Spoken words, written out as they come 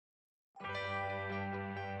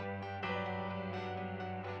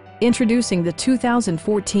Introducing the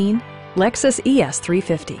 2014 Lexus ES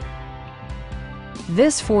 350.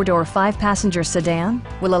 This four-door, five-passenger sedan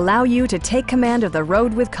will allow you to take command of the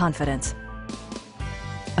road with confidence.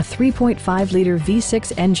 A 3.5-liter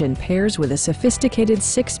V6 engine pairs with a sophisticated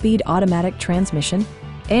six-speed automatic transmission,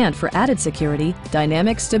 and for added security,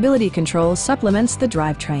 dynamic stability control supplements the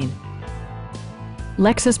drivetrain.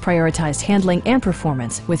 Lexus prioritized handling and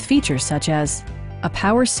performance with features such as a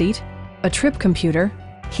power seat, a trip computer,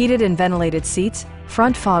 heated and ventilated seats,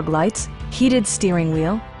 front fog lights, heated steering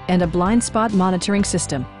wheel, and a blind spot monitoring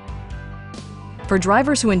system. For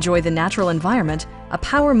drivers who enjoy the natural environment, a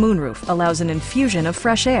power moonroof allows an infusion of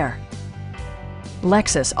fresh air.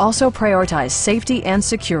 Lexus also prioritized safety and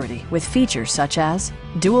security with features such as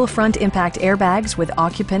dual front impact airbags with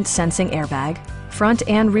occupant sensing airbag, front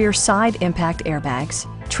and rear side impact airbags,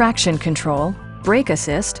 traction control, brake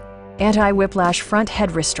assist, anti-whiplash front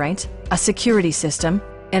head restraints, a security system,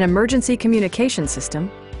 an emergency communication system,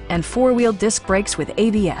 and four-wheel disc brakes with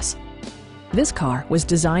ABS. This car was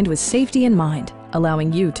designed with safety in mind,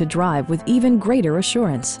 allowing you to drive with even greater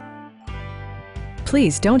assurance.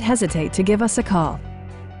 Please don't hesitate to give us a call.